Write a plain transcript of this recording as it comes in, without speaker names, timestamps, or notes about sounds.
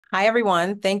Hi,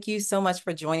 everyone. Thank you so much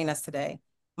for joining us today.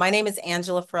 My name is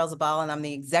Angela Farrell-Zabal, and I'm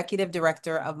the Executive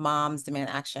Director of Moms Demand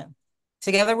Action.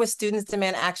 Together with Students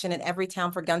Demand Action in Every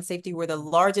Town for Gun Safety, we're the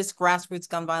largest grassroots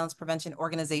gun violence prevention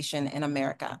organization in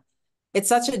America. It's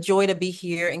such a joy to be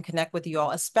here and connect with you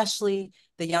all, especially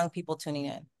the young people tuning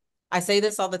in. I say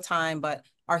this all the time, but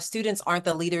our students aren't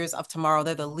the leaders of tomorrow,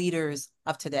 they're the leaders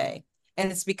of today. And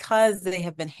it's because they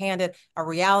have been handed a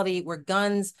reality where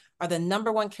guns are the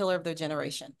 #1 killer of their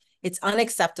generation. It's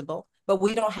unacceptable, but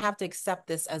we don't have to accept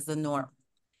this as the norm.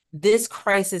 This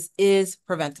crisis is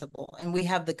preventable, and we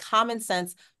have the common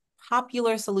sense,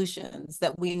 popular solutions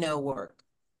that we know work.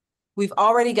 We've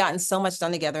already gotten so much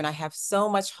done together, and I have so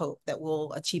much hope that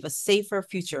we'll achieve a safer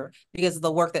future because of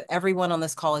the work that everyone on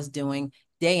this call is doing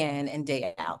day in and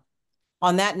day out.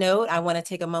 On that note, I want to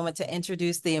take a moment to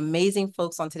introduce the amazing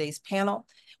folks on today's panel.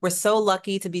 We're so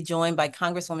lucky to be joined by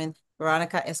Congresswoman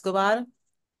Veronica Escobar,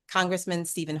 Congressman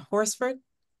Stephen Horsford,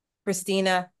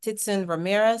 Christina Titsun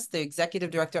Ramirez, the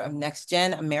Executive Director of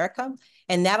NextGen America,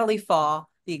 and Natalie Fall,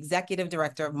 the Executive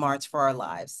Director of March for Our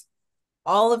Lives.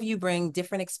 All of you bring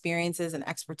different experiences and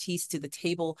expertise to the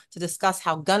table to discuss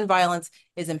how gun violence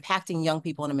is impacting young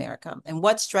people in America and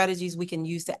what strategies we can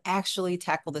use to actually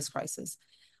tackle this crisis.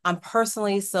 I'm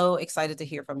personally so excited to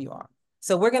hear from you all.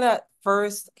 So we're gonna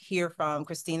first hear from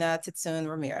Christina Titsun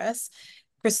Ramirez.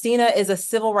 Christina is a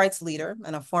civil rights leader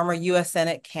and a former US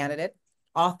Senate candidate,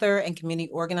 author, and community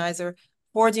organizer,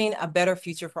 forging a better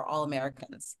future for all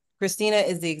Americans. Christina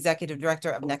is the executive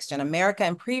director of NextGen America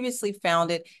and previously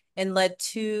founded and led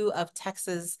 2 of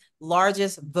Texas'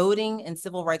 largest voting and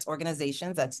civil rights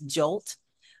organizations. That's JOLT,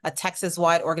 a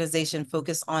Texas-wide organization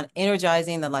focused on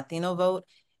energizing the Latino vote,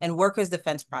 and Workers'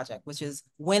 Defense Project, which is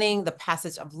winning the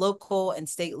passage of local and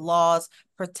state laws,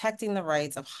 protecting the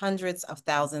rights of hundreds of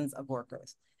thousands of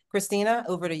workers. Christina,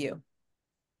 over to you.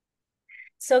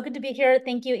 So good to be here.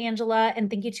 Thank you, Angela, and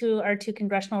thank you to our 2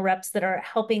 congressional reps that are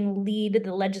helping lead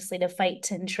the legislative fight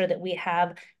to ensure that we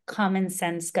have common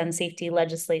sense gun safety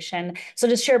legislation. So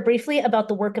to share briefly about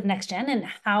the work of NextGen and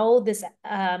how this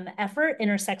effort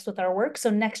intersects with our work. So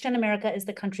NextGen America is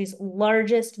the country's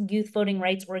largest youth voting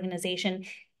rights organization.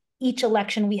 Each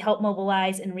election, we help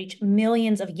mobilize and reach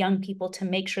millions of young people to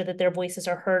make sure that their voices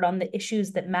are heard on the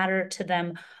issues that matter to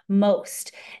them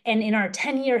most. And in our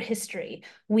 10-year history,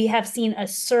 we have seen a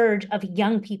surge of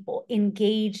young people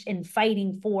engaged in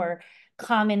fighting for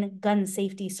common gun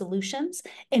safety solutions.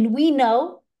 And we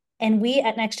know, and we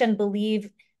at NextGen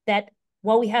believe that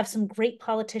while we have some great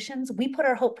politicians, we put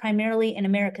our hope primarily in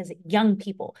America's young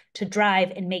people to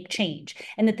drive and make change.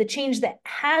 And that the change that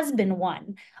has been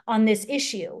won on this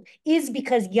issue is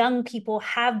because young people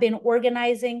have been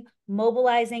organizing,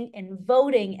 mobilizing, and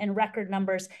voting in record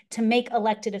numbers to make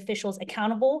elected officials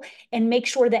accountable and make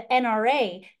sure that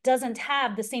NRA doesn't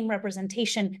have the same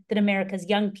representation that America's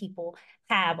young people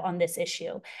have on this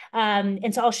issue.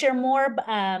 And so I'll share more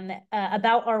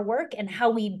about our work and how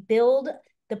we build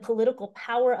the political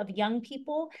power of young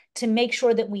people to make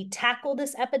sure that we tackle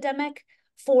this epidemic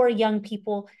for young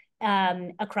people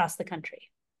across the country.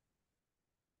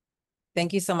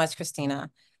 Thank you so much,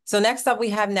 Christina. So next up,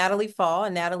 we have Natalie Fall,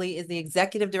 and Natalie is the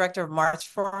Executive Director of March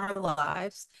for Our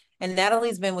Lives. And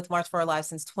Natalie's been with March for Our Lives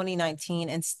since 2019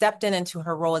 and stepped into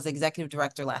her role as Executive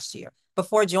Director last year.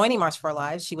 Before joining March for Our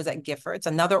Lives, she was at Giffords,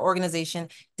 another organization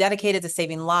dedicated to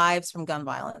saving lives from gun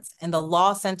violence, and the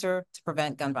Law Center to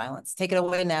Prevent Gun Violence. Take it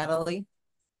away, Natalie.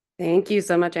 Thank you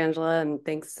so much, Angela, and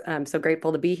thanks. I'm so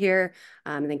grateful to be here.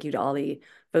 Thank you to all the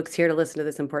folks here to listen to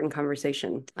this important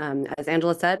conversation. As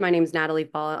Angela said, my name is Natalie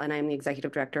Fall, and I'm the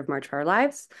Executive Director of March for Our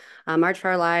Lives. March for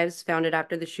Our Lives, founded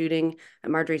after the shooting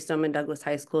at Marjory Stoneman Douglas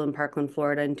High School in Parkland,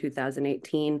 Florida in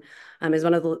 2018, is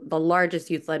one of the largest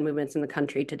youth-led movements in the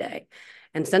country today.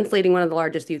 And since leading one of the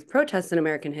largest youth protests in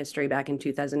American history back in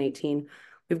 2018,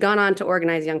 we've gone on to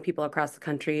organize young people across the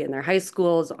country in their high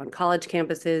schools, on college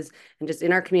campuses, and just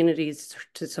in our communities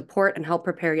to support and help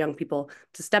prepare young people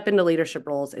to step into leadership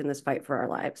roles in this fight for our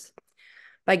lives.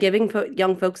 By giving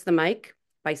young folks the mic,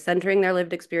 by centering their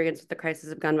lived experience with the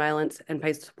crisis of gun violence, and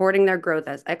by supporting their growth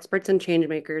as experts and change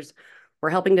makers, we're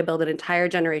helping to build an entire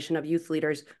generation of youth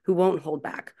leaders who won't hold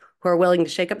back, who are willing to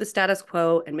shake up the status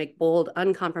quo and make bold,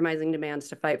 uncompromising demands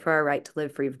to fight for our right to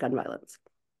live free of gun violence.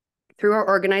 Through our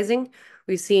organizing,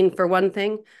 we've seen, for one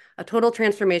thing, a total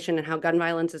transformation in how gun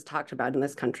violence is talked about in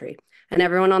this country. And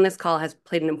everyone on this call has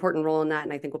played an important role in that,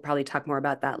 and I think we'll probably talk more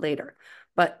about that later.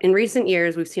 But in recent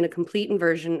years, we've seen a complete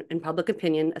inversion in public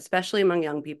opinion, especially among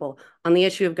young people, on the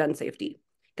issue of gun safety.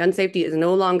 Gun safety is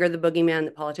no longer the boogeyman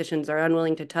that politicians are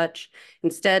unwilling to touch.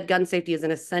 Instead, gun safety is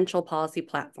an essential policy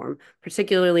platform,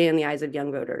 particularly in the eyes of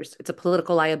young voters. It's a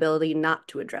political liability not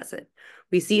to address it.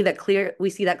 We see that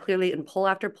clearly in poll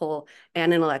after poll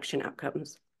and in election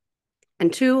outcomes.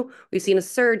 And two, we've seen a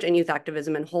surge in youth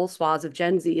activism in whole swaths of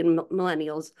Gen Z and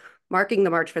millennials marking the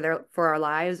March for Our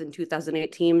Lives in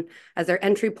 2018 as their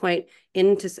entry point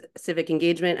into civic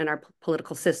engagement and our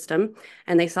political system.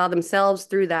 And they saw themselves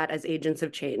through that as agents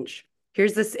of change.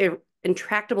 Here's this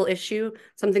intractable issue,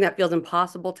 something that feels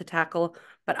impossible to tackle,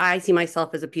 but I see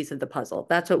myself as a piece of the puzzle.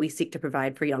 That's what we seek to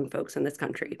provide for young folks in this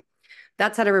country.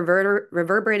 That's had a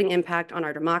reverberating impact on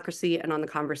our democracy and on the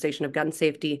conversation of gun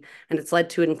safety, and it's led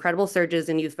to incredible surges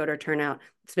in youth voter turnout.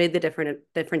 It's made the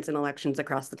difference in elections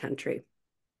across the country.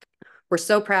 We're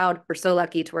so proud, we're so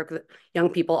lucky to work with young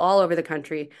people all over the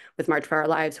country with March for Our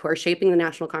Lives who are shaping the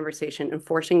national conversation and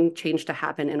forcing change to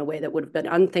happen in a way that would have been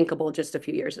unthinkable just a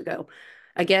few years ago.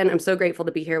 Again, I'm so grateful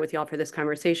to be here with y'all for this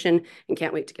conversation and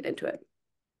can't wait to get into it.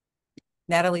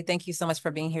 Natalie, thank you so much for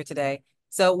being here today.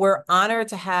 So we're honored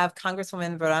to have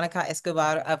Congresswoman Veronica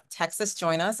Escobar of Texas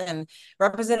join us. And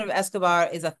Representative Escobar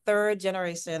is a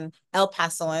third-generation El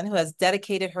Pasoan who has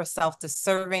dedicated herself to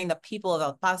serving the people of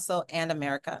El Paso and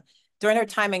America. During her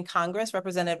time in Congress,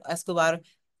 Representative Escobar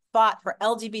fought for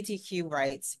LGBTQ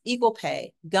rights, equal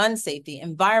pay, gun safety,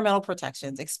 environmental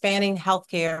protections, expanding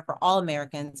healthcare for all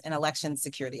Americans, and election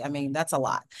security. I mean, that's a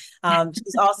lot.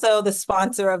 She's also the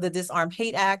sponsor of the Disarm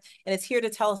Hate Act, and is here to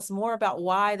tell us more about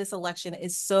why this election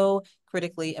is so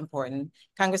critically important.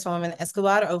 Congresswoman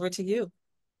Escobar, over to you.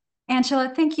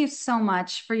 Angela, thank you so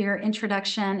much for your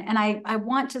introduction. And I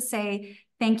want to say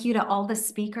thank you to all the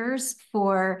speakers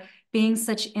for being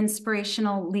such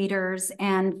inspirational leaders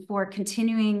and for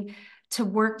continuing to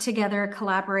work together,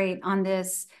 collaborate on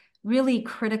this really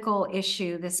critical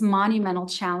issue, this monumental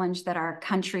challenge that our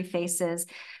country faces.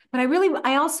 But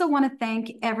I also want to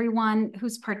thank everyone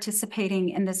who's participating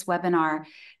in this webinar.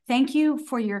 Thank you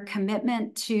for your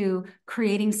commitment to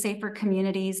creating safer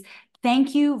communities.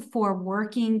 Thank you for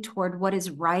working toward what is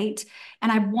right.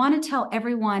 And I want to tell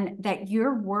everyone that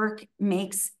your work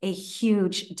makes a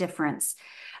huge difference.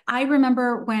 I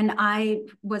remember when I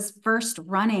was first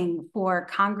running for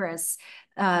Congress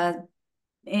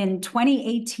in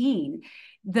 2018,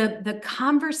 the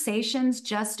conversations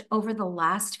just over the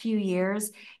last few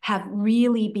years have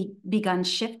really begun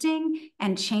shifting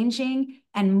and changing,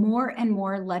 and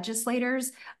more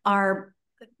legislators are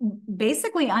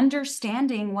basically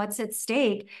understanding what's at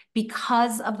stake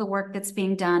because of the work that's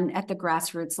being done at the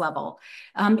grassroots level.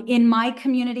 In my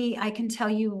community, I can tell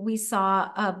you we saw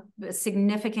a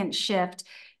significant shift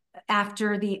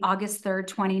after the August 3rd,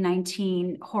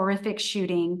 2019 horrific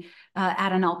shooting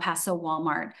at an El Paso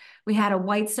Walmart. We had a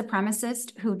white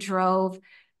supremacist who drove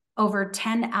over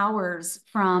 10 hours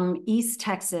from East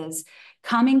Texas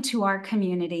coming to our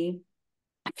community,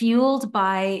 fueled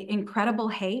by incredible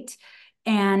hate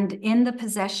and in the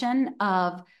possession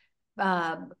of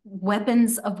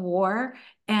weapons of war,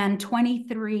 and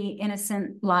 23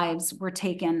 innocent lives were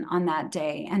taken on that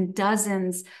day, and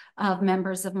dozens of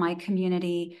members of my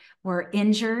community were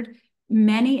injured.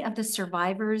 Many of the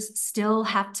survivors still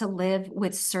have to live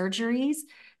with surgeries.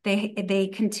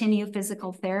 They continue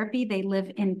physical therapy. They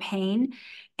live in pain.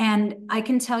 And I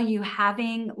can tell you,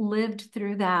 having lived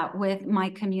through that with my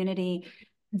community,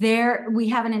 we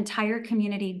have an entire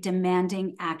community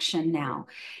demanding action now.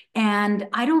 And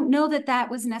I don't know that that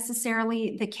was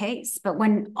necessarily the case, but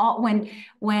when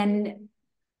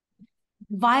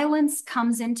violence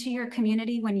comes into your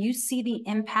community, when you see the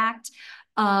impact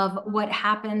of what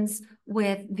happens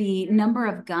with the number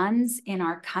of guns in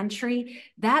our country,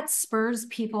 that spurs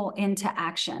people into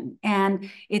action. And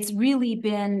it's really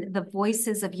been the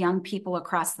voices of young people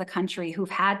across the country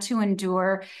who've had to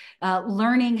endure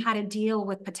learning how to deal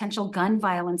with potential gun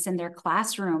violence in their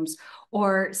classrooms,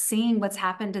 or seeing what's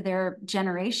happened to their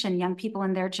generation, young people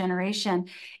in their generation.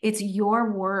 It's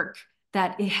your work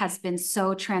that it has been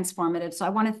so transformative. So I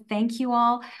want to thank you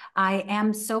all. I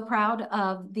am so proud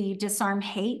of the Disarm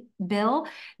Hate bill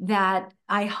that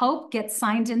I hope gets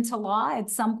signed into law at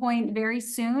some point very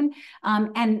soon.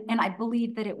 And I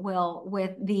believe that it will,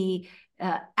 with the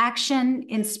action,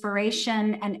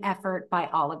 inspiration, and effort by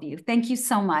all of you. Thank you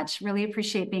so much. Really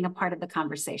appreciate being a part of the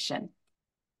conversation.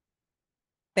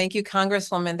 Thank you,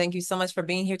 Congresswoman. Thank you so much for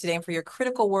being here today and for your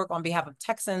critical work on behalf of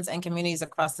Texans and communities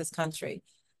across this country.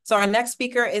 So our next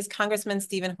speaker is Congressman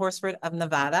Stephen Horsford of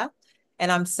Nevada.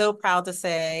 And I'm so proud to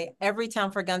say Every Town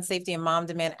for Gun Safety and Mom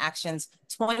Demand Action's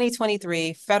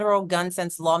 2023 Federal Gun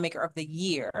Sense Lawmaker of the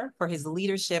Year for his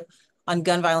leadership on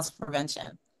gun violence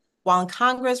prevention. While in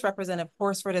Congress, Representative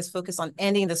Horsford has focused on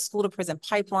ending the school-to-prison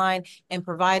pipeline and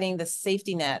providing the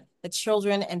safety net that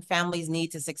children and families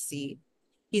need to succeed.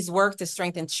 He's worked to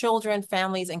strengthen children,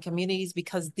 families, and communities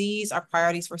because these are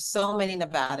priorities for so many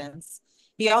Nevadans.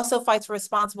 He also fights for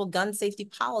responsible gun safety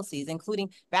policies,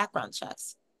 including background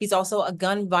checks. He's also a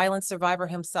gun violence survivor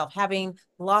himself, having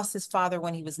lost his father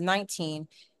when he was 19,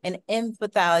 and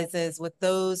empathizes with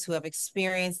those who have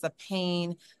experienced the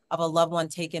pain of a loved one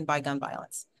taken by gun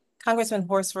violence. Congressman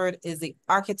Horsford is the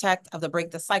architect of the Break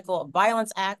the Cycle of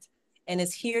Violence Act and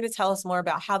is here to tell us more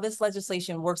about how this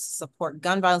legislation works to support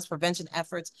gun violence prevention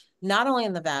efforts, not only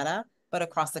in Nevada, but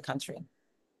across the country.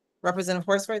 Representative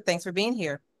Horsford, thanks for being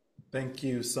here. Thank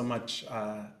you so much.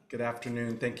 Good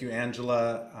afternoon. Thank you,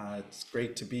 Angela. It's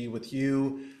great to be with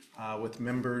you, with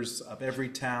members of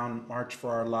Everytown, March for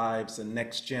Our Lives, and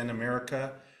NextGen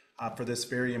America for this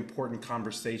very important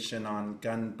conversation on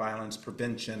gun violence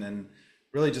prevention. And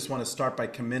really just want to start by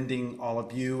commending all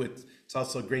of you. It's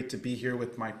also great to be here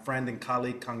with my friend and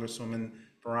colleague, Congresswoman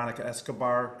Veronica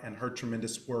Escobar, and her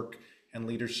tremendous work and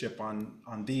leadership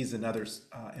on these and other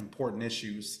important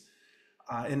issues.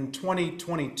 In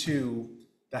 2022,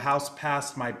 the House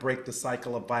passed my Break the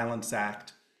Cycle of Violence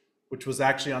Act, which was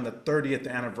actually on the 30th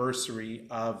anniversary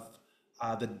of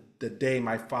the day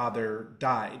my father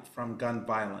died from gun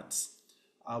violence.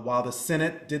 While the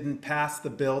Senate didn't pass the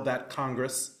bill, that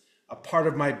Congress, a part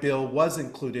of my bill was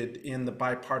included in the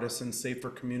bipartisan Safer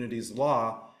Communities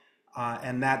law,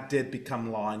 and that did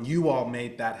become law. And you all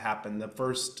made that happen, the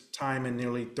first time in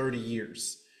nearly 30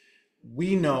 years.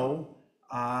 We know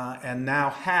and now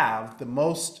have the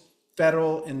most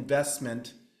federal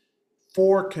investment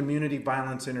for community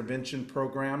violence intervention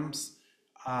programs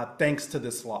thanks to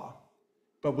this law.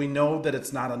 But we know that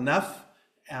it's not enough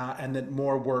and that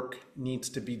more work needs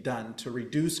to be done to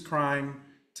reduce crime,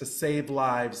 to save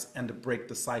lives, and to break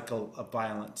the cycle of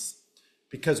violence.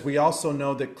 Because we also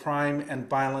know that crime and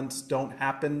violence don't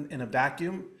happen in a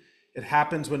vacuum. It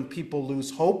happens when people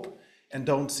lose hope and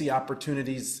don't see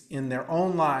opportunities in their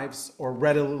own lives or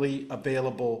readily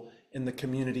available in the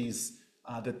communities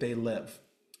that they live.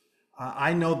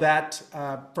 I know that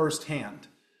firsthand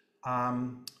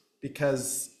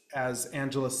because, as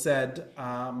Angela said,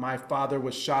 my father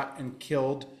was shot and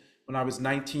killed when I was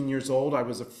 19 years old. I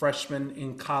was a freshman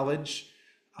in college.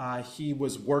 He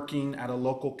was working at a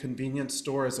local convenience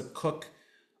store as a cook.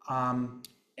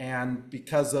 And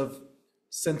because of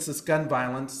senseless gun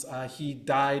violence, he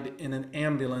died in an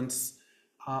ambulance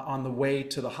on the way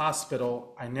to the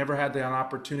hospital. I never had the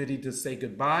opportunity to say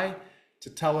goodbye, to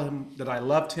tell him that I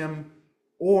loved him,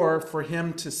 or for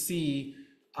him to see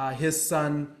his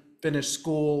son finish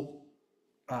school,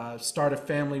 start a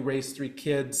family, raise 3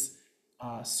 kids,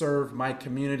 serve my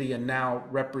community, and now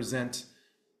represent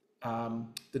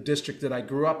the district that I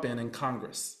grew up in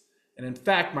Congress. And in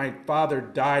fact, my father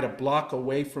died a block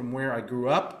away from where I grew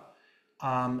up,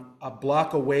 a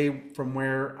block away from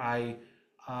where I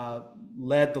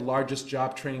led the largest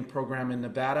job training program in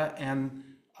Nevada, and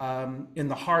in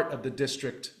the heart of the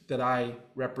district that I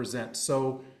represent.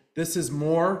 So this is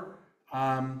more,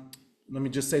 let me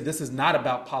just say, this is not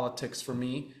about politics for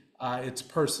me. It's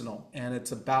personal, and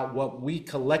it's about what we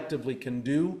collectively can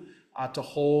do to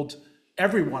hold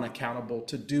everyone accountable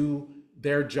to do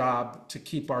their job to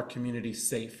keep our community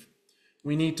safe.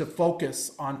 We need to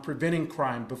focus on preventing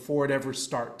crime before it ever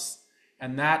starts.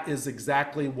 And that is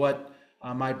exactly what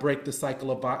my Break the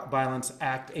Cycle of Violence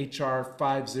Act, HR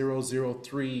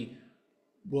 5003,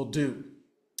 will do.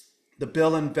 The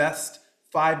bill invests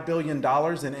 $5 billion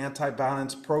in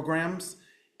anti-violence programs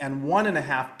and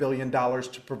 $1.5 billion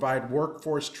to provide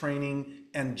workforce training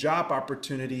and job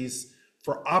opportunities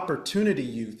for opportunity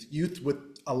youth with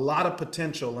a lot of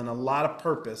potential and a lot of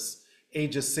purpose,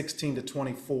 ages 16 to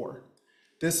 24.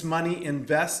 This money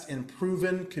invests in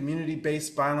proven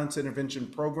community-based violence intervention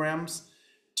programs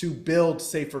to build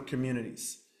safer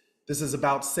communities. This is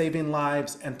about saving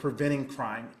lives and preventing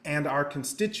crime, and our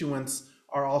constituents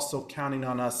are also counting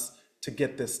on us to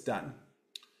get this done.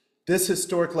 This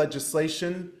historic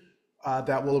legislation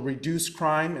that will reduce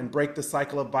crime and break the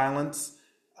cycle of violence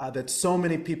that so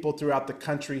many people throughout the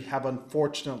country have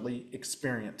unfortunately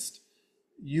experienced.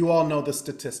 You all know the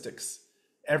statistics.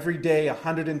 Every day,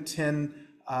 110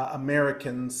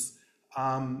 Americans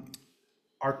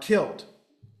are killed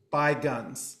by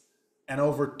guns, and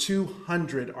over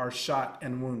 200 are shot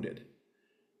and wounded.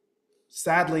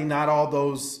 Sadly, not all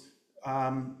those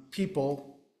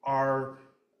people are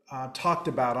talked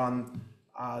about on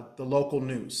the local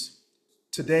news.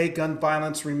 Today, gun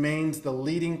violence remains the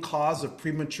leading cause of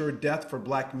premature death for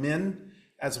Black men,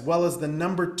 as well as the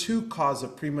 #2 cause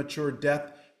of premature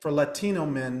death for Latino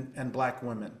men and Black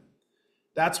women.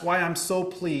 That's why I'm so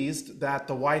pleased that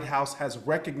the White House has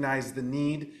recognized the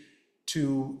need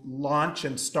to launch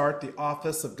and start the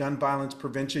Office of Gun Violence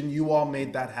Prevention. You all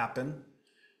made that happen.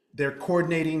 They're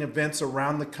coordinating events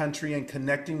around the country and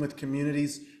connecting with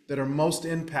communities that are most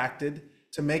impacted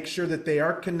to make sure that they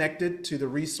are connected to the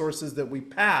resources that we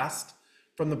passed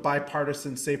from the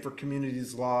Bipartisan Safer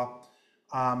Communities Law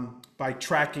by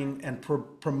tracking and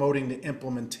promoting the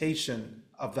implementation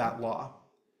of that law.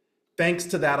 Thanks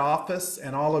to that office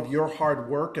and all of your hard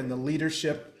work and the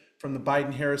leadership from the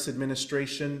Biden-Harris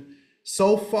administration,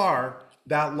 so far,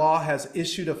 that law has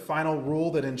issued a final rule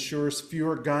that ensures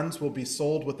fewer guns will be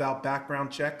sold without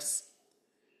background checks.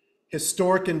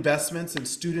 Historic investments in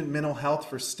student mental health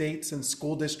for states and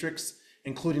school districts,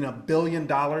 including $1 billion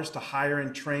to hire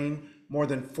and train more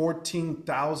than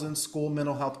 14,000 school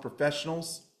mental health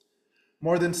professionals.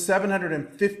 More than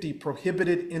 750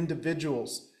 prohibited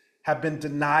individuals have been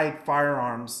denied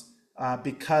firearms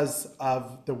because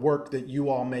of the work that you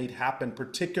all made happen,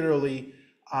 particularly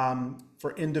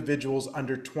for individuals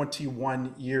under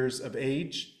 21 years of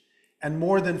age. And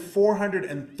more than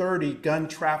 430 gun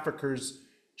traffickers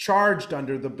charged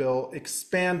under the bill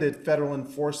expanded federal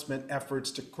enforcement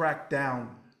efforts to crack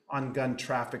down on gun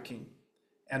trafficking.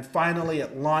 And finally,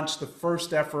 it launched the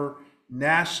first ever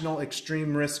National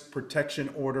Extreme Risk Protection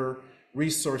Order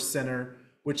Resource Center,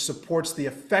 which supports the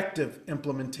effective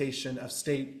implementation of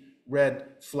state red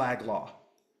flag law.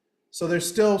 So there's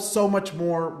still so much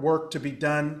more work to be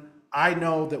done. I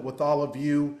know that with all of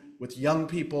you, with young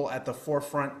people at the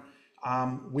forefront,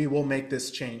 we will make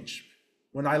this change.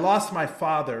 When I lost my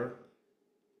father,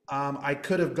 I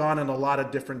could have gone in a lot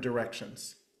of different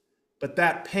directions, but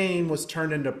that pain was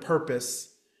turned into purpose.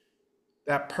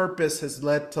 That purpose has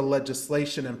led to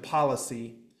legislation and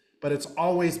policy, but it's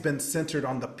always been centered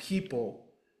on the people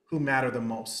who matter the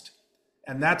most.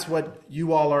 And that's what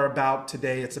you all are about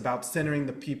today. It's about centering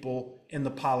the people in the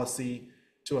policy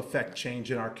to affect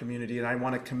change in our community. And I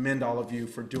want to commend all of you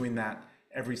for doing that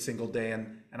every single day.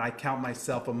 And I count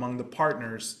myself among the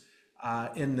partners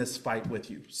in this fight with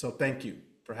you. So thank you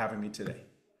for having me today.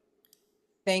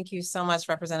 Thank you so much,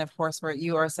 Representative Horsford.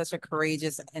 You are such a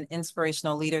courageous and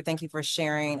inspirational leader. Thank you for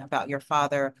sharing about your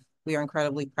father. We are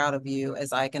incredibly proud of you,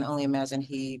 as I can only imagine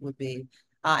he would be.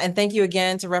 And thank you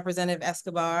again to Representative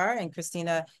Escobar and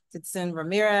Christina Titson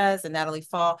Ramirez and Natalie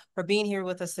Fall for being here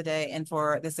with us today and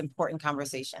for this important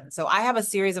conversation. So I have a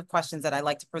series of questions that I'd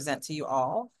like to present to you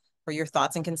all for your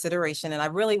thoughts and consideration. And I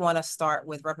really want to start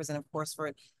with Representative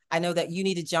Horsford. I know that you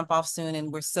need to jump off soon,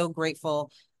 and we're so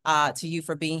grateful to you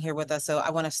for being here with us. So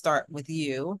I want to start with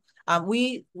you.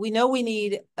 We know we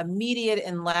need immediate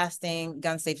and lasting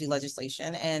gun safety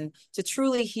legislation. And to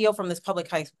truly heal from this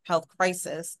public health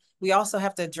crisis, we also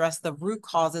have to address the root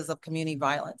causes of community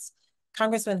violence.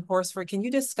 Congressman Horsford, can you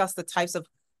discuss the types of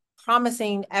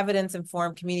promising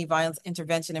evidence-informed community violence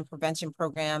intervention and prevention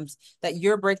programs that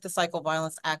your Break the Cycle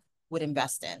Violence Act would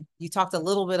invest in? You talked a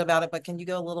little bit about it, but can you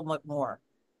go a little bit more?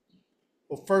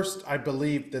 Well, first, I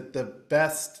believe that the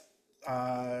best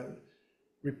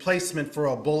replacement for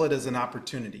a bullet is an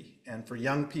opportunity. And for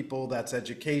young people, that's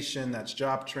education, that's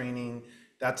job training,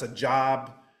 that's a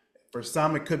job. For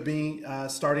some, it could be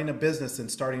starting a business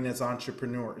and starting as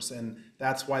entrepreneurs. And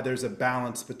that's why there's a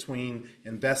balance between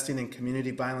investing in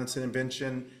community violence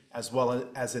intervention as well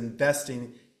as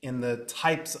investing in the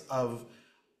types of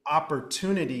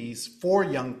opportunities for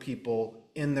young people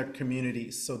in their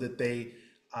communities so that they,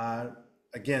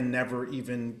 again, never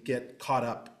even get caught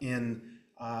up in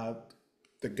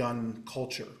the gun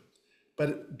culture.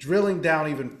 But drilling down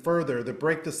even further, the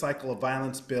Break the Cycle of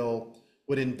Violence bill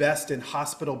would invest in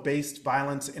hospital-based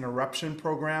violence interruption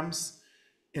programs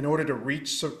in order to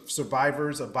reach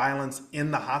survivors of violence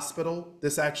in the hospital.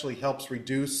 This actually helps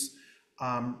reduce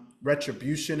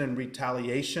retribution and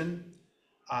retaliation.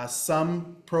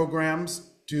 Some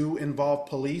programs do involve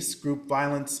police. Group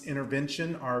violence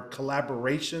intervention are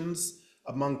collaborations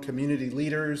among community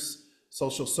leaders,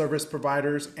 social service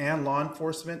providers, and law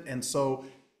enforcement. And so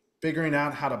figuring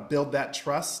out how to build that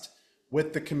trust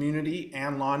with the community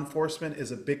and law enforcement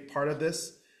is a big part of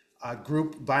this.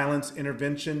 Group violence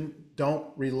intervention don't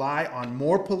rely on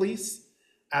more police.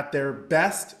 At their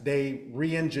best, they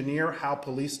re-engineer how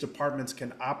police departments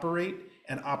can operate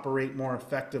and operate more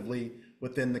effectively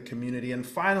within the community. And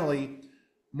finally,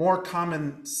 more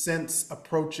common sense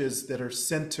approaches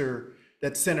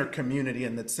that center community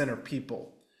and that center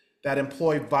people, that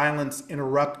employ violence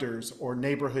interrupters or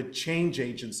neighborhood change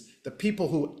agents, the people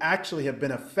who actually have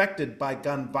been affected by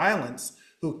gun violence,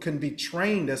 who can be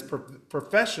trained as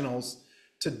professionals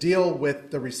to deal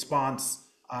with the response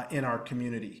in our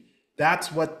community.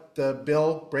 That's what the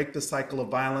bill, Break the Cycle of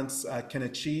Violence, can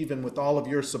achieve. And with all of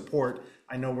your support,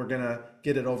 I know we're going to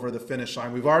get it over the finish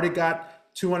line. We've already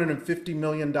got $250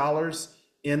 million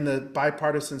in the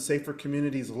Bipartisan Safer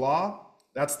Communities Law.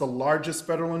 That's the largest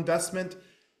federal investment.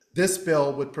 This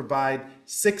bill would provide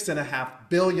 $6.5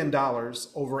 billion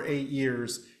over 8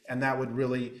 years, and that would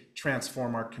really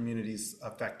transform our communities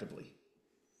effectively.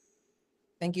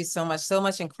 Thank you so much. So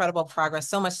much incredible progress,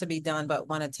 so much to be done, but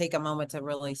want to take a moment to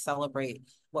really celebrate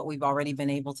what we've already been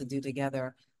able to do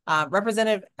together.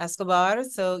 Representative Escobar,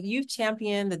 so you've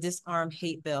championed the Disarm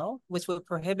Hate Bill, which would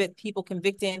prohibit people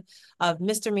convicted of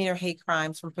misdemeanor hate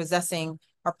crimes from possessing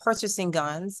or purchasing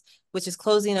guns, which is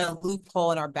closing a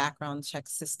loophole in our background check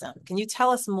system. Can you tell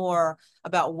us more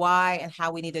about why and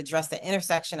how we need to address the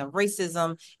intersection of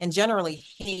racism and generally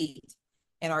hate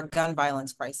in our gun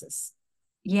violence crisis?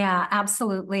 Yeah,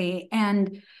 absolutely.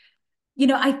 And, you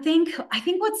know, I think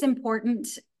what's important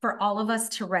for all of us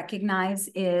to recognize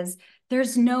is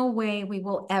there's no way we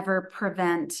will ever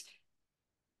prevent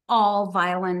all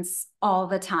violence all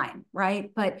the time,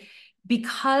 right? But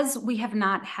because we have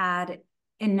not had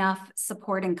enough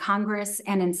support in Congress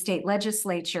and in state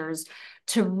legislatures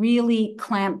to really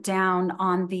clamp down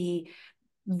on the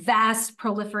vast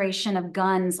proliferation of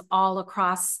guns all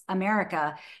across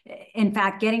America. In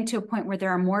fact, getting to a point where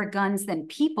there are more guns than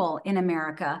people in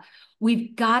America,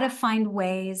 we've got to find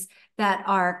ways that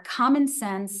are common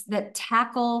sense, that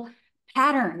tackle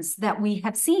patterns that we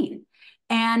have seen.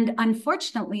 And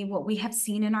unfortunately, what we have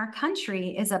seen in our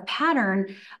country is a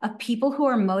pattern of people who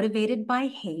are motivated by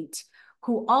hate,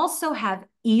 who also have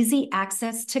easy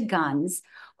access to guns,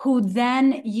 who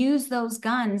then use those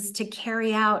guns to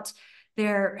carry out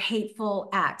their hateful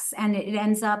acts. And it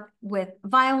ends up with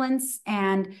violence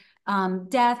and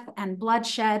death and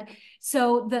bloodshed.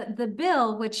 So the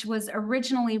bill, which was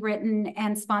originally written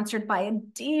and sponsored by a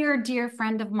dear, dear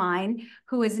friend of mine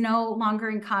who is no longer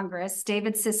in Congress,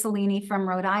 David Cicilline from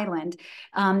Rhode Island,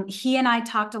 he and I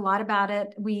talked a lot about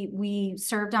it. We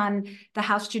served on the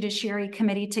House Judiciary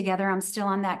Committee together. I'm still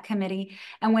on that committee.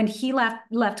 And when he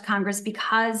left Congress,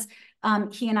 because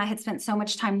he and I had spent so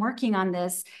much time working on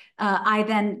this, I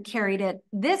then carried it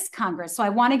this Congress. So I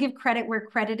want to give credit where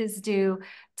credit is due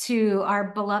to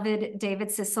our beloved David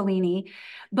Cicilline.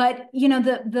 But, you know,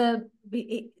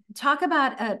 talk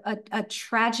about a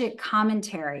tragic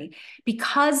commentary,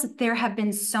 because there have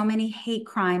been so many hate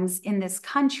crimes in this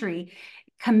country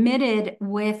committed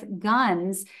with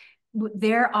guns.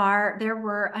 There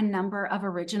were a number of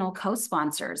original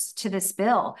co-sponsors to this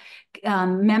bill,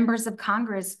 members of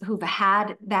Congress who've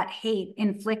had that hate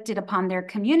inflicted upon their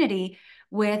community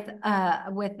with a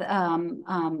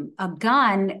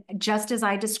gun, just as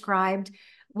I described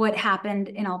what happened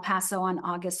in El Paso on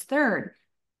August 3rd.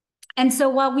 And so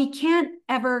while we can't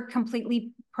ever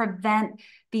completely prevent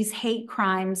these hate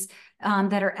crimes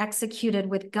that are executed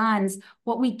with guns,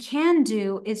 what we can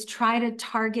do is try to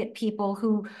target people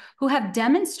who have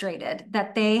demonstrated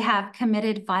that they have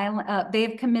committed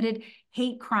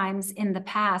hate crimes in the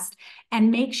past,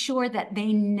 and make sure that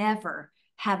they never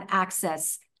have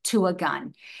access to a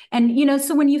gun. And, you know,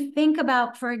 so when you think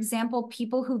about, for example,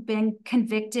 people who've been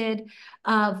convicted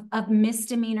of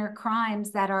misdemeanor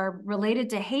crimes that are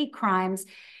related to hate crimes,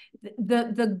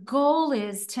 the goal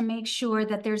is to make sure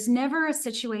that there's never a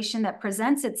situation that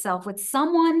presents itself with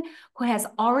someone who has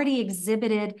already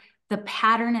exhibited the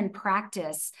pattern and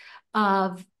practice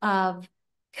of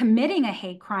committing a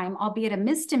hate crime, albeit a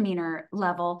misdemeanor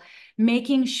level,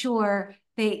 making sure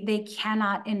they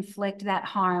cannot inflict that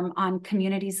harm on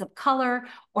communities of color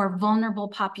or vulnerable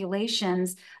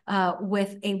populations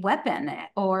with a weapon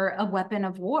or a weapon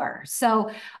of war.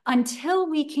 So until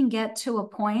we can get to a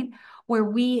point where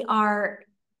we are,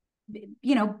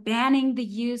 you know, banning the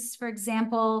use, for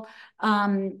example,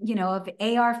 you know, of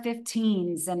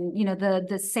AR-15s and, you know,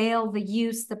 the sale, the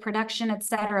use, the production, et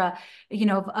cetera, you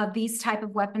know, of these type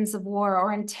of weapons of war,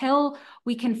 or until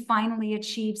we can finally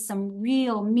achieve some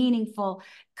real meaningful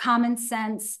common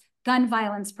sense gun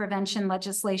violence prevention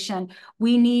legislation,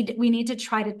 we need to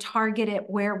try to target it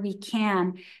where we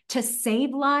can to save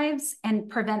lives and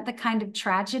prevent the kind of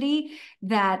tragedy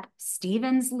that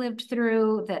Stephen's lived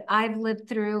through, that I've lived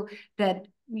through, that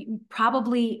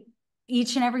probably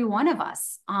each and every one of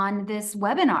us on this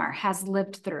webinar has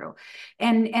lived through,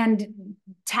 and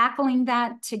tackling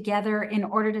that together in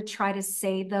order to try to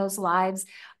save those lives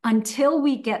until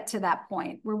we get to that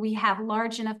point where we have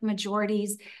large enough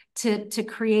majorities to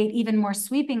create even more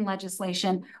sweeping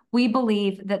legislation. We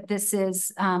believe that this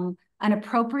is an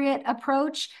appropriate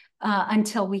approach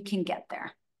until we can get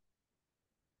there.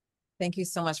 Thank you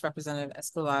so much, Representative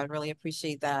Escobar. I really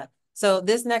appreciate that. So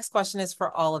this next question is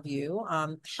for all of you.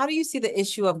 How do you see the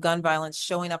issue of gun violence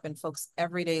showing up in folks'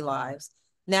 everyday lives?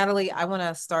 Natalie, I want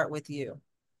to start with you.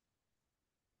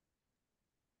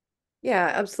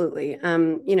 Yeah, absolutely.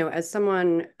 As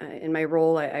someone in my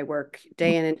role, I work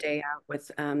day in and day out with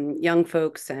young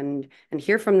folks and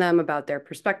hear from them about their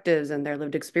perspectives and their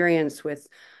lived experience with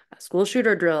school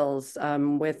shooter drills,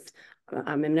 with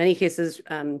in many cases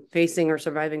facing or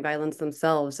surviving violence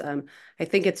themselves. I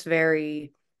think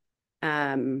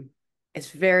um,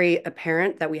 it's very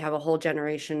apparent that we have a whole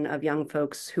generation of young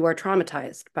folks who are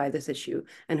traumatized by this issue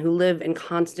and who live in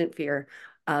constant fear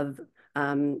of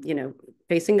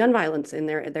facing gun violence in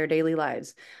their daily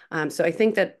lives. So I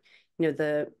think that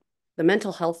the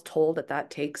mental health toll that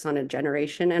takes on a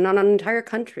generation and on an entire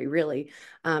country really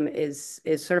is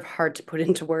sort of hard to put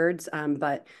into words,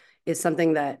 but is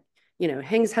something that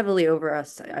hangs heavily over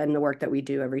us and the work that we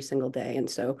do every single day. And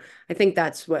so I think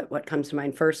that's what comes to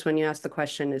mind first when you ask the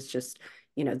question is just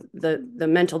the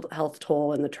mental health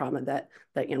toll and the trauma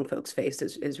that young folks face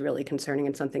is really concerning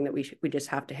and something that we just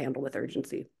have to handle with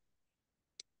urgency.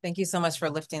 Thank you so much for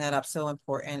lifting that up. So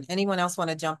important. Anyone else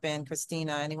want to jump in?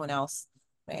 Christina, anyone else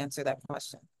to answer that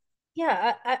question?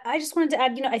 Yeah, I just wanted to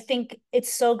add, I think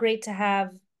it's so great to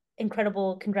have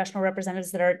incredible congressional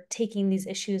representatives that are taking these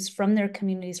issues from their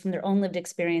communities, from their own lived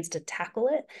experience to tackle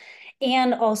it.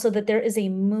 And also that there is a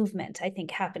movement, I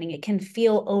think, happening. It can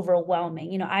feel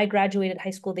overwhelming. I graduated high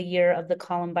school the year of the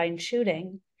Columbine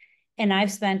shooting, and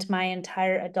I've spent my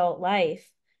entire adult life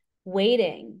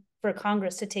waiting for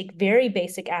Congress to take very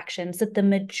basic actions that the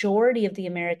majority of the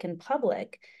American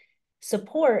public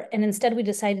support. And instead, we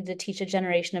decided to teach a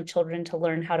generation of children to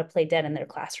learn how to play dead in their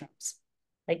classrooms.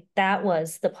 Like that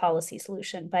was the policy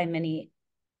solution by many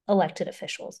elected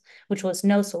officials, which was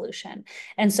no solution.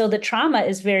 And so the trauma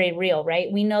is very real,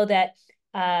 right? We know that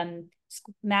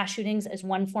mass shootings is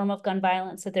one form of gun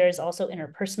violence, that there is also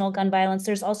interpersonal gun violence.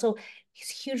 There's also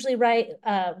hugely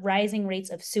rising rates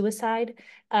of suicide,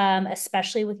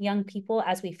 especially with young people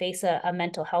as we face a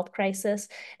mental health crisis.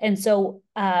 And so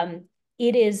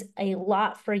it is a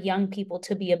lot for young people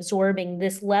to be absorbing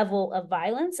this level of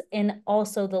violence and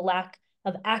also the lack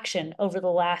of action over the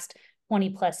last 20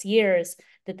 plus years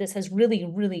that this has really,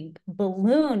 really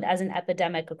ballooned as an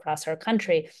epidemic across our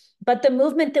country. But the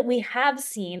movement that we have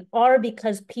seen are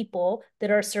because people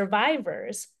that are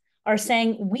survivors are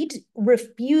saying, we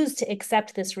refuse to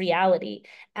accept this reality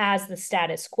as the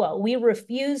status quo. We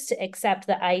refuse to accept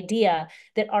the idea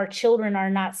that our children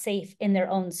are not safe in their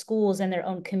own schools and their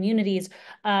own communities,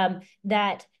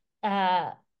 that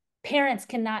parents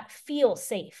cannot feel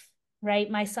safe, right?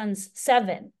 My son's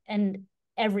 7, and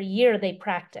every year they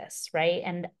practice, right?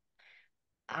 And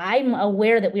I'm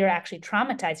aware that we are actually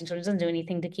traumatizing, so it doesn't do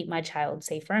anything to keep my child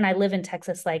safer. And I live in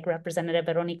Texas, like Representative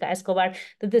Veronica Escobar,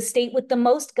 that the state with the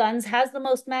most guns has the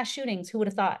most mass shootings. Who would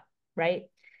have thought, right?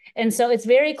 And so it's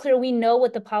very clear we know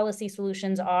what the policy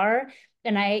solutions are.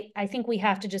 And I think we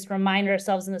have to just remind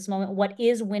ourselves in this moment, what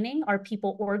is winning are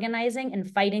people organizing and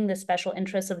fighting the special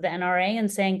interests of the NRA and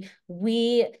saying,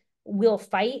 we will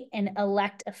fight and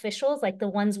elect officials like the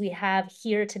ones we have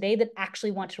here today that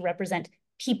actually want to represent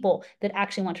people, that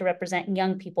actually want to represent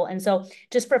young people. And so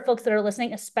just for folks that are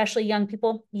listening, especially young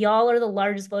people, y'all are the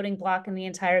largest voting bloc in the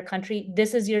entire country.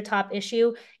 This is your top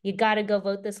issue. You got to go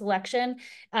vote this election,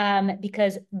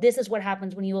 because this is what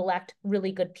happens when you elect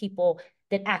really good people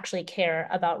that actually care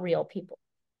about real people.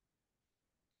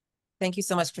 Thank you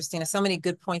so much, Christina. So many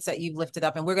good points that you've lifted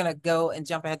up, and we're going to go and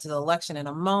jump ahead to the election in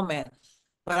a moment.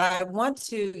 But I want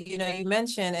to, you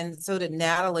mentioned, and so did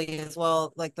Natalie as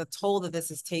well, like the toll that this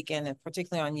has taken, and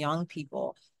particularly on young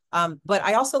people. But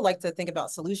I also like to think about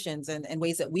solutions and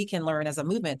ways that we can learn as a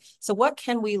movement. So what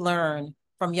can we learn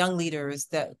from young leaders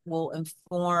that will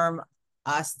inform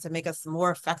us to make us more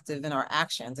effective in our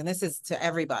actions? And this is to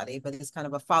everybody, but it's kind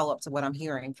of a follow-up to what I'm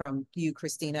hearing from you,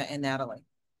 Christina and Natalie.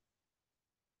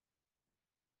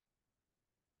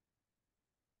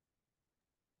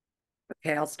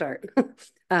 Okay, I'll start.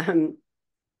 I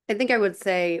think I would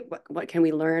say, what can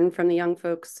we learn from the young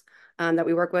folks that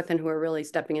we work with and who are really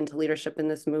stepping into leadership in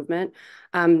this movement?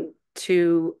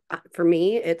 For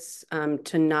me, it's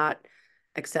to not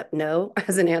accept no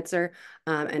as an answer,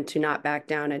 and to not back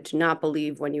down and to not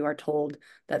believe when you are told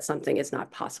that something is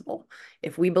not possible.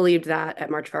 If we believed that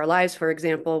at March for Our Lives, for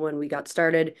example, when we got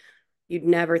started, you'd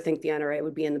never think the NRA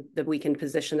would be in the weakened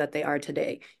position that they are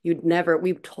today. You'd never,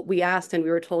 we asked and we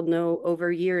were told no over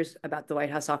years about the White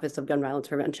House Office of Gun Violence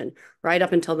Prevention, right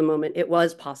up until the moment it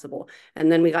was possible.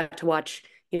 And then we got to watch,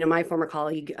 my former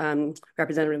colleague,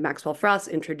 Representative Maxwell Frost,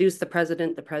 introduce the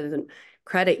president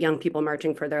credit young people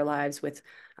marching for their lives with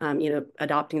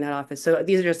adopting that office. So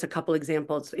these are just a couple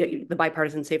examples. The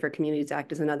Bipartisan Safer Communities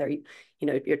Act is another.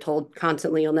 You're told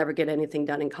constantly you'll never get anything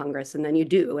done in Congress, and then you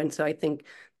do. And so I think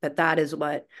that is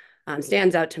what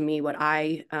stands out to me, what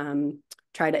I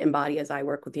try to embody as I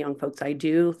work with the young folks I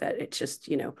do, that it's just,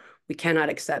 we cannot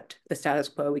accept the status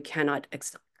quo. We cannot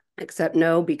accept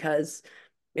no, because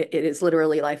it is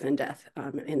literally life and death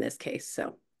in this case.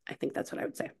 So I think that's what I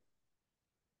would say.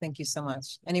 Thank you so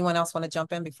much. Anyone else want to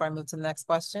jump in before I move to the next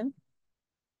question?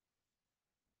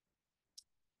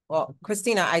 Well,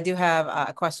 Christina, I do have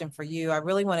a question for you. I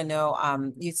really want to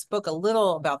know, you spoke a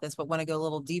little about this, but want to go a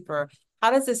little deeper.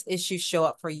 How does this issue show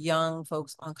up for young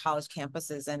folks on college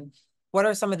campuses? And what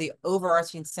are some of the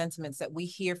overarching sentiments that we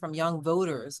hear from young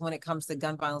voters when it comes to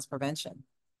gun violence prevention?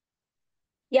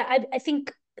 Yeah, I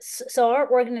think so. Our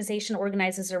organization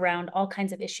organizes around all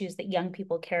kinds of issues that young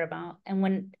people care about. And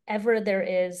whenever there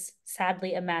is,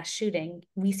 sadly, a mass shooting,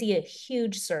 we see a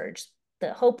huge surge.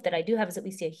 The hope that I do have is that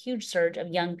we see a huge surge of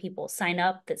young people sign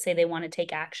up, that say they want to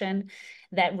take action,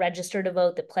 that register to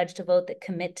vote, that pledge to vote, that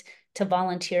commit to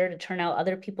volunteer, to turn out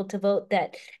other people to vote,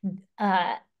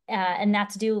 and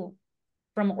that's due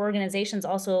from organizations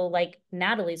also like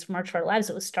Natalie's March for Our Lives.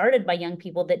 It was started by young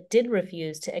people that did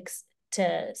refuse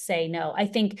to say no. I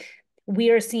think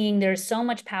we are seeing there's so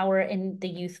much power in the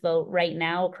youth vote right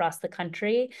now across the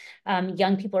country.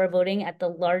 Young people are voting at the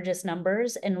largest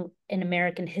numbers in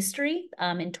American history.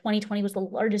 In 2020 was the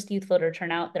largest youth voter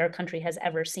turnout that our country has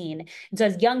ever seen. And so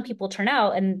as young people turn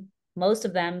out, and most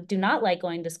of them do not like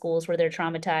going to schools where they're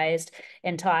traumatized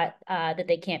and taught that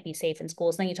they can't be safe in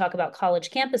schools. Then you talk about college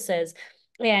campuses,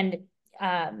 and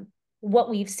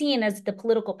what we've seen as the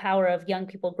political power of young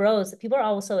people grows, people are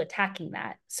also attacking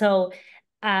that. So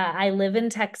I live in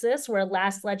Texas, where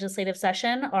last legislative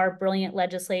session, our brilliant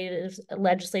legislators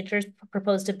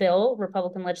proposed a bill,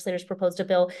 Republican legislators proposed a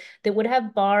bill that would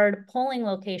have barred polling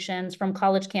locations from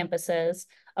college campuses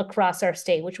across our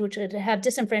state, which would have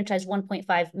disenfranchised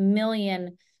 1.5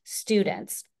 million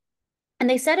students. And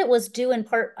they said it was due in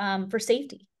part for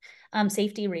safety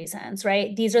reasons,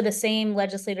 right? These are the same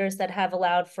legislators that have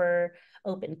allowed for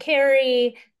open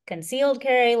carry, concealed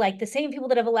carry, like the same people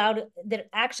that have allowed, that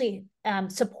actually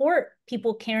support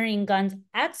people carrying guns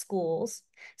at schools,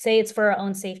 say it's for our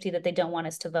own safety that they don't want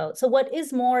us to vote. So what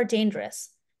is more dangerous,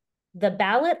 the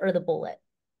ballot or the bullet,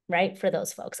 right? For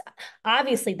those folks,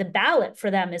 obviously the ballot for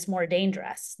them is more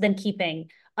dangerous than keeping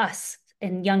us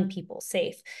and young people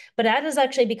safe. But that has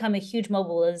actually become a huge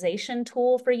mobilization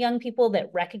tool for young people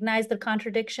that recognize the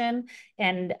contradiction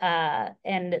and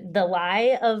the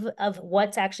lie of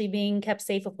what's actually being kept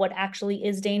safe, of what actually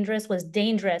is dangerous. What's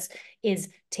dangerous is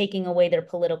taking away their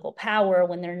political power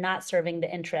when they're not serving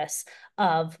the interests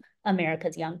of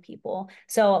America's young people.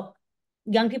 So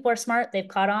young people are smart, they've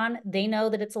caught on, they know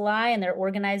that it's a lie, and they're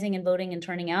organizing and voting and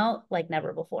turning out like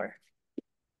never before.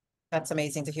 That's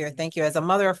amazing to hear. Thank you. As a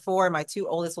mother of four, my two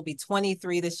oldest will be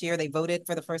 23 this year. They voted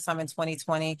for the first time in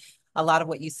 2020. A lot of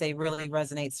what you say really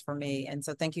resonates for me. And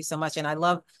so thank you so much. And I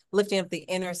love lifting up the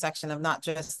intersection of not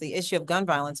just the issue of gun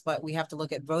violence, but we have to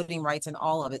look at voting rights and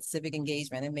all of it, civic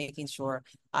engagement, and making sure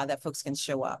that folks can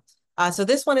show up. So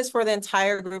this one is for the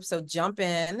entire group, so jump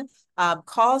in.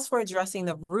 Calls for addressing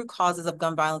the root causes of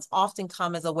gun violence often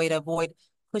come as a way to avoid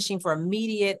pushing for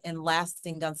immediate and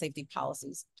lasting gun safety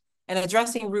policies. And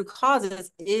addressing root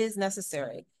causes is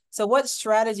necessary. So what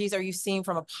strategies are you seeing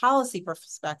from a policy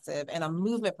perspective and a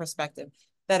movement perspective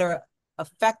that are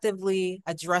effectively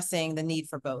addressing the need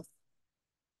for both?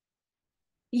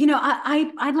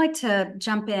 I'd like to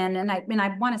jump in, and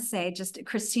I want to say, just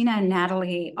Christina and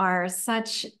Natalie are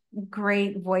such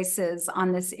great voices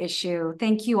on this issue.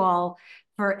 Thank you all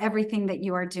for everything that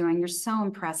you are doing. You're so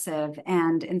impressive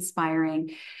and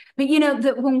inspiring. But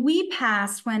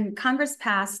when Congress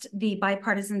passed the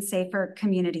Bipartisan Safer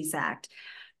Communities Act,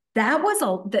 there was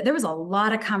a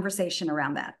lot of conversation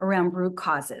around that, around root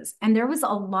causes. And there was a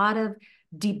lot of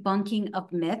debunking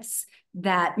of myths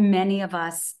that many of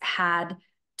us had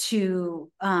to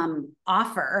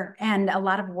offer, and a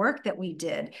lot of work that we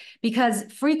did, because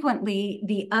frequently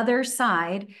the other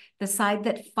side, the side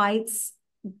that fights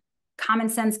common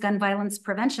sense gun violence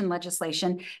prevention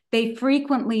legislation, they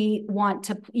frequently want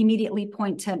to immediately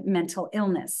point to mental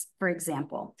illness, for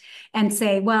example, and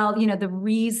say, well, the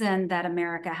reason that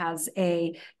America has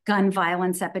a gun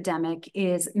violence epidemic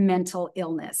is mental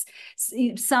illness,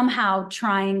 somehow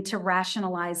trying to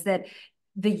rationalize that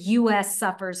the US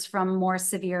suffers from more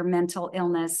severe mental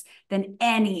illness than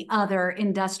any other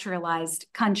industrialized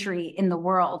country in the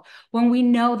world, when we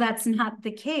know that's not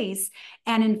the case.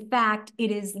 And in fact,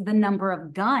 it is the number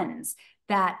of guns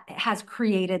that has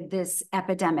created this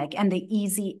epidemic and the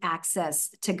easy access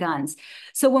to guns.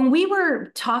 So when we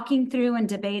were talking through and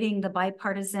debating the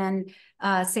Bipartisan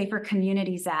Safer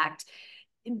Communities Act,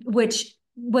 which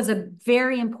was a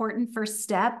very important first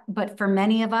step, but for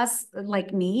many of us,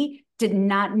 like me, did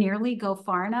not nearly go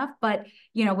far enough. But,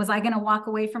 you know, was I going to walk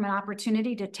away from an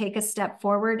opportunity to take a step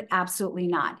forward? Absolutely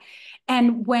not.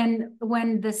 And when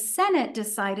the Senate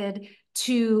decided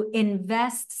to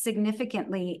invest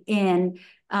significantly in,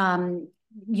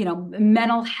 you know,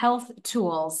 mental health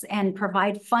tools and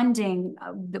provide funding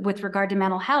with regard to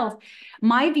mental health,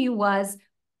 my view was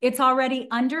it's already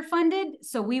underfunded,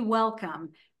 so we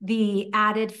welcome the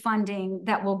added funding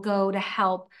that will go to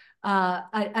help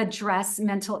address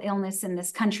mental illness in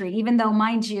this country, even though,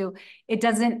 mind you, it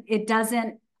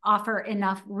doesn't offer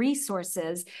enough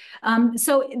resources.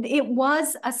 So it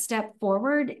was a step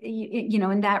forward, you know,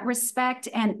 in that respect.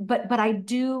 But I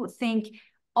do think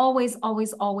always,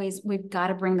 we've got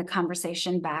to bring the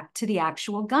conversation back to the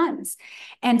actual guns.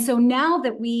 And so now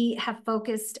that we have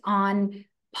focused on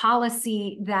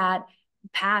policy that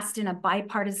passed in a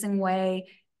bipartisan way,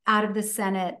 out of the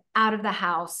Senate, out of the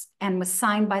House, and was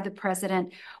signed by the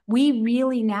president, we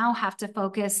really now have to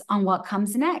focus on what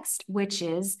comes next, which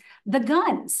is the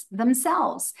guns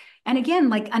themselves. And again,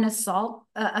 like an assault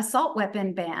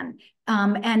weapon ban,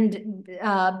 and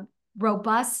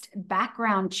robust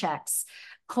background checks,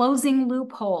 closing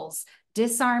loopholes,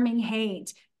 disarming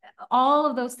hate, all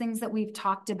of those things that we've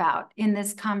talked about in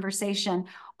this conversation,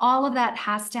 all of that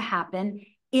has to happen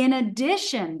in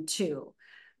addition to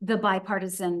the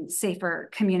Bipartisan Safer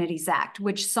Communities Act,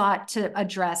 which sought to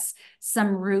address some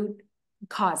root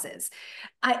causes.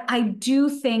 I do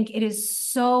think it is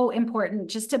so important,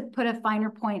 just to put a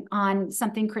finer point on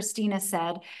something Christina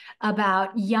said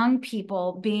about young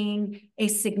people being a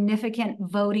significant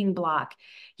voting bloc.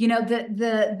 You know,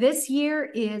 this year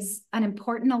is an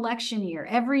important election year.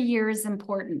 Every year is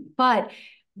important, but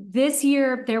this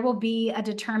year there will be a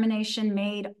determination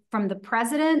made from the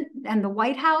president and the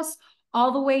White House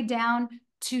all the way down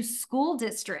to school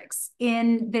districts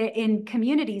in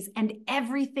communities and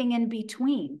everything in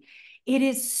between. It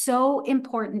is so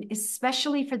important,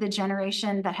 especially for the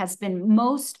generation that has been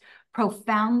most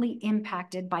profoundly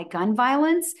impacted by gun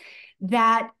violence,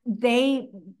 that they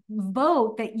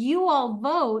vote, that you all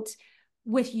vote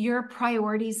with your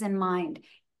priorities in mind,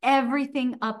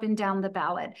 everything up and down the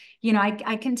ballot. You know,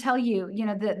 I can tell you, you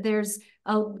know, that there's,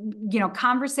 you know,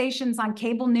 conversations on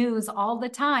cable news all the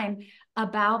time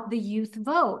about the youth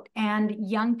vote and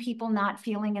young people not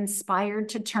feeling inspired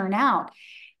to turn out.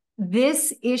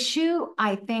 This issue,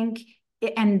 I think,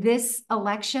 and this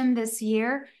election this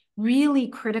year, really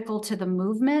critical to the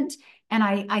movement. And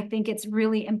I think it's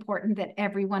really important that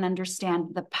everyone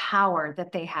understand the power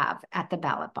that they have at the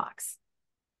ballot box.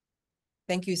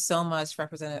 Thank you so much,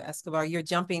 Representative Escobar. You're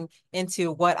jumping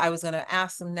into what I was going to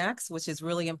ask them next, which is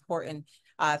really important.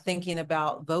 Thinking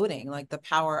about voting, like the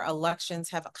power. Elections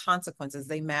have consequences,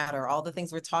 they matter. All the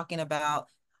things we're talking about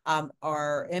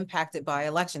are impacted by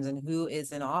elections and who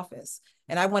is in office.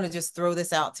 And I want to just throw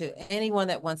this out to anyone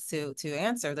that wants to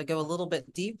answer, to go a little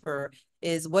bit deeper,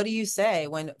 is what do you say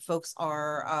when folks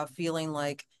are feeling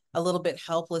like a little bit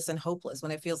helpless and hopeless,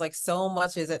 when it feels like so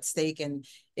much is at stake and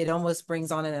it almost brings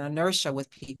on an inertia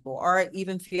with people, or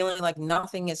even feeling like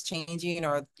nothing is changing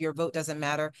or your vote doesn't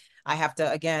matter? I have to,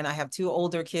 again, I have 2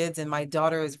 older kids and my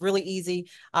daughter is really easy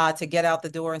to get out the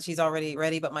door and she's already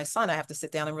ready. But my son, I have to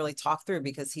sit down and really talk through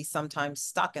because he's sometimes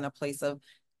stuck in a place of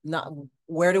not,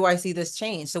 where do I see this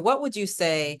change? So what would you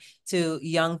say to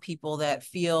young people that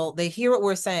feel they hear what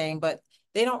we're saying, but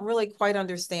they don't really quite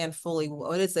understand fully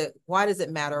what is it, why does it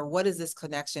matter? What is this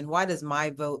connection? Why does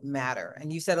my vote matter?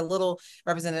 And you said a little,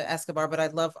 Representative Escobar, but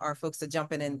I'd love our folks to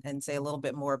jump in and say a little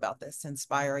bit more about this to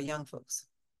inspire our young folks.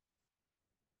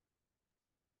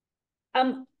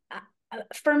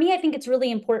 For me, I think it's really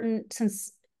important,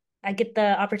 since I get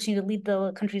the opportunity to lead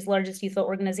the country's largest youth vote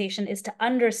organization, is to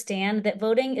understand that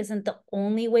voting isn't the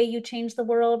only way you change the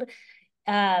world.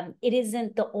 It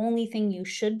isn't the only thing you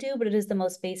should do, but it is the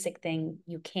most basic thing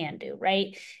you can do,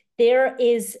 right?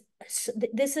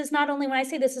 This is not only, when I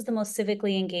say this is the most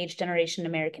civically engaged generation in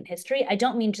American history, I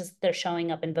don't mean just they're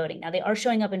showing up and voting. Now, they are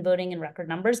showing up and voting in record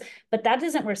numbers, but that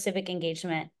isn't where civic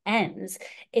engagement ends.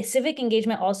 Civic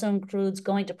engagement also includes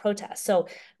going to protests. So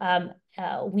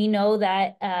we know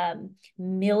that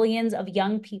millions of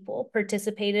young people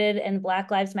participated in the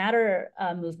Black Lives Matter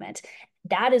movement.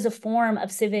 That is a form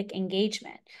of civic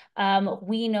engagement.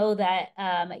 We know that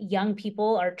young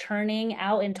people are turning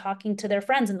out and talking to their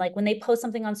friends. And like when they post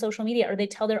something on social media or they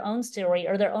tell their own story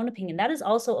or their own opinion, that is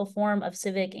also a form of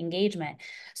civic engagement.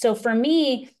 So for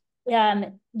me,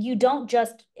 you don't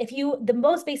just, the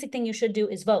most basic thing you should do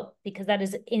is vote, because that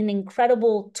is an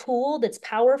incredible tool that's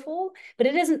powerful, but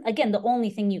it isn't, again, the only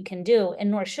thing you can do,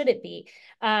 and nor should it be.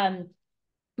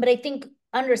 But I think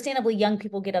understandably young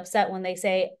people get upset when they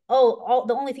say, oh,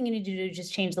 the only thing you need to do to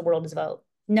just change the world is vote.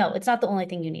 No, it's not the only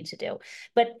thing you need to do.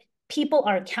 But people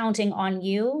are counting on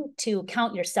you to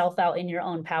count yourself out in your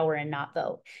own power and not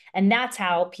vote. And that's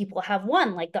how people have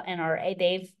won, like the NRA.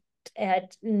 They've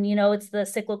it's the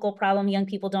cyclical problem. Young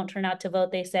people don't turn out to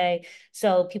vote, they say,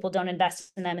 so people don't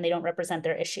invest in them and they don't represent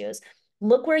their issues.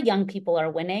 Look where young people are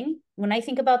winning. When I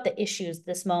think about the issues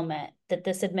this moment that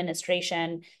this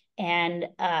administration and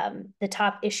the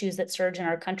top issues that surge in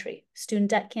our country, student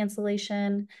debt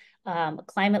cancellation,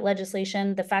 climate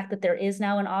legislation, the fact that there is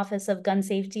now an Office of Gun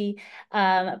Safety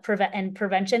and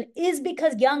Prevention is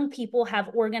because young people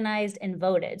have organized and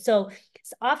voted. So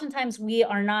oftentimes we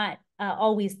are not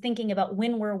always thinking about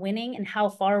when we're winning and how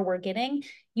far we're getting.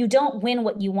 You don't win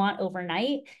what you want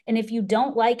overnight. And if you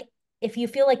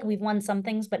feel like we've won some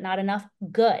things but not enough,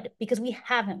 good, because we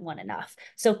haven't won enough.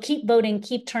 So keep voting,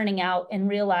 keep turning out, and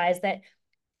realize that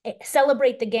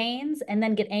celebrate the gains and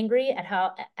then get angry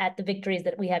at the victories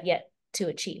that we have yet to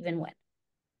achieve and win.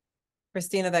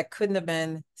 Christina, that couldn't have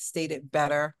been stated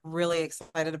better. Really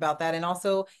excited about that. And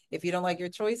also, if you don't like your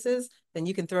choices, then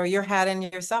you can throw your hat in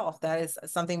yourself. That is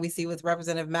something we see with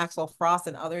Representative Maxwell Frost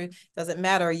and others. Doesn't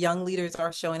matter. Young leaders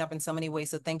are showing up in so many ways.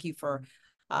 So thank you for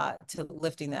to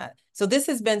lifting that. So this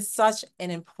has been such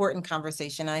an important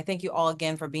conversation. And I thank you all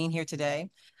again for being here today.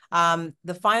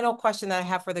 The final question that I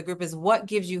have for the group is, what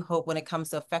gives you hope when it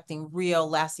comes to affecting real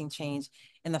lasting change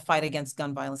in the fight against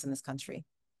gun violence in this country?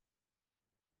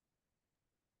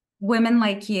 Women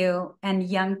like you and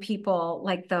young people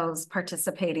like those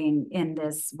participating in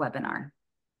this webinar.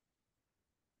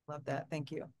 Love that.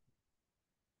 Thank you.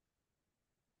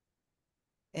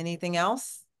 Anything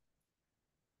else?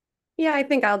 Yeah, I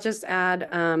think I'll just add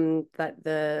that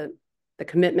the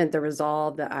commitment, the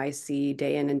resolve that I see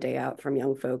day in and day out from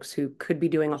young folks who could be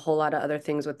doing a whole lot of other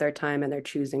things with their time, and they're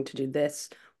choosing to do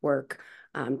this work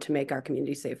to make our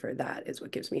community safer. That is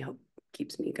what gives me hope,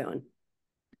 keeps me going.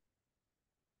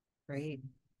 Great.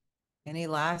 Any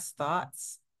last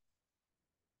thoughts?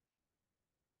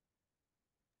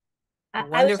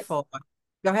 Wonderful.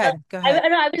 Go ahead. Go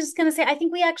ahead. I was just going to say, I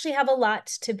think we actually have a lot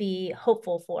to be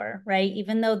hopeful for, right?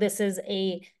 Even though this is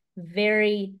a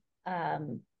very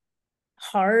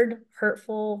hard,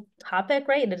 hurtful topic,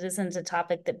 right? It isn't a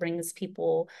topic that brings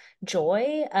people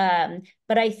joy.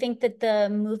 But I think that the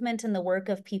movement and the work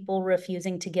of people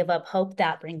refusing to give up hope,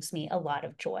 that brings me a lot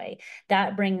of joy.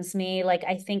 That brings me,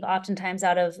 I think oftentimes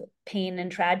out of pain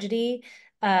and tragedy,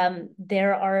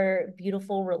 there are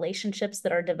beautiful relationships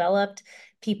that are developed.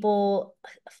 People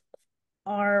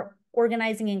are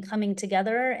organizing and coming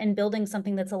together and building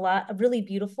something that's really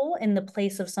beautiful in the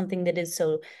place of something that is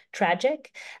so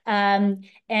tragic. And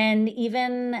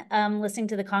even listening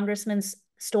to the congressman's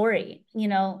story,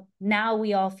 now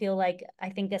we all feel I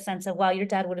think a sense of, wow, your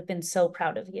dad would have been so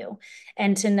proud of you.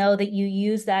 And to know that you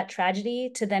use that tragedy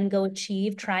to then go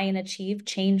try and achieve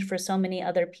change for so many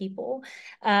other people.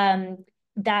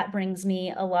 That brings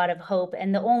me a lot of hope.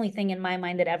 And the only thing in my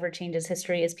mind that ever changes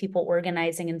history is people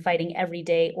organizing and fighting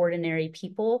everyday, ordinary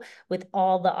people with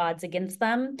all the odds against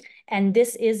them. And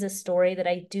this is a story that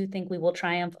I do think we will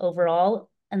triumph overall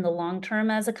in the long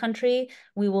term as a country.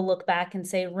 We will look back and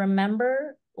say,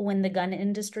 remember when the gun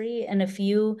industry and a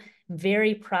few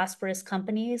very prosperous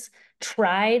companies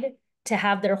tried to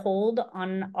have their hold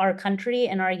on our country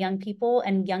and our young people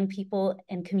and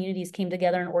communities came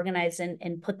together and organized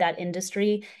and put that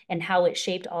industry and how it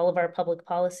shaped all of our public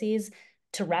policies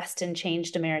to rest and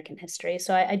changed American history.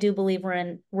 So I do believe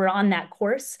we're on that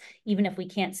course, even if we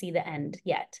can't see the end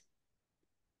yet.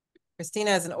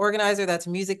 Christina, as an organizer, that's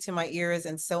music to my ears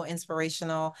and so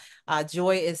inspirational.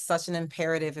 Joy is such an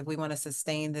imperative if we want to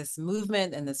sustain this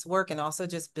movement and this work, and also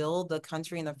just build the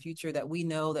country and the future that we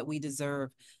know that we deserve.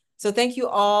 So thank you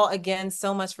all again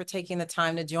so much for taking the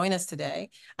time to join us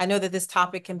today. I know that this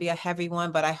topic can be a heavy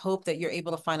one, but I hope that you're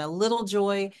able to find a little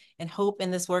joy and hope in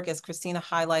this work, as Christina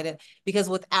highlighted, because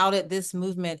without it, this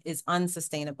movement is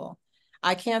unsustainable.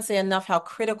 I can't say enough how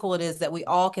critical it is that we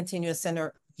all continue to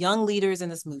center young leaders in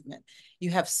this movement. You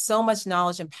have so much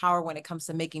knowledge and power when it comes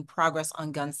to making progress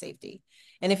on gun safety.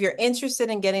 And if you're interested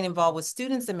in getting involved with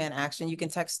Students Demand Action, you can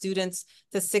text students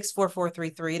to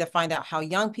 64433 to find out how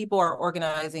young people are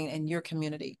organizing in your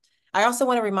community. I also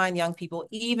want to remind young people,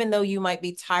 even though you might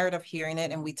be tired of hearing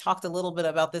it, and we talked a little bit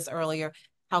about this earlier,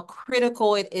 how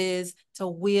critical it is to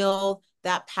wield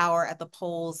that power at the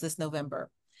polls this November.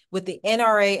 With the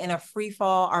NRA in a free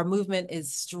fall, our movement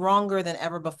is stronger than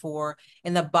ever before,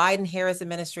 and the Biden-Harris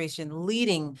administration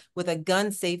leading with a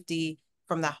gun safety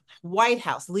from the White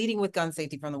House, leading with gun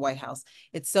safety from the White House.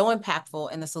 It's so impactful,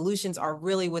 and the solutions are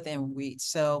really within reach.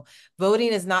 So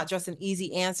voting is not just an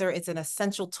easy answer, it's an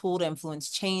essential tool to influence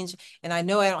change. And I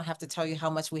know I don't have to tell you how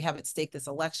much we have at stake this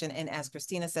election. And as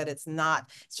Christina said, it's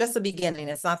just the beginning.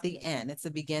 It's not the end. It's the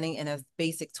beginning and a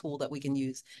basic tool that we can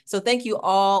use. So thank you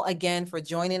all again for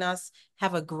joining us.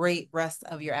 Have a great rest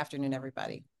of your afternoon,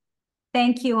 everybody.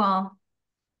 Thank you all.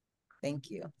 Thank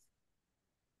you.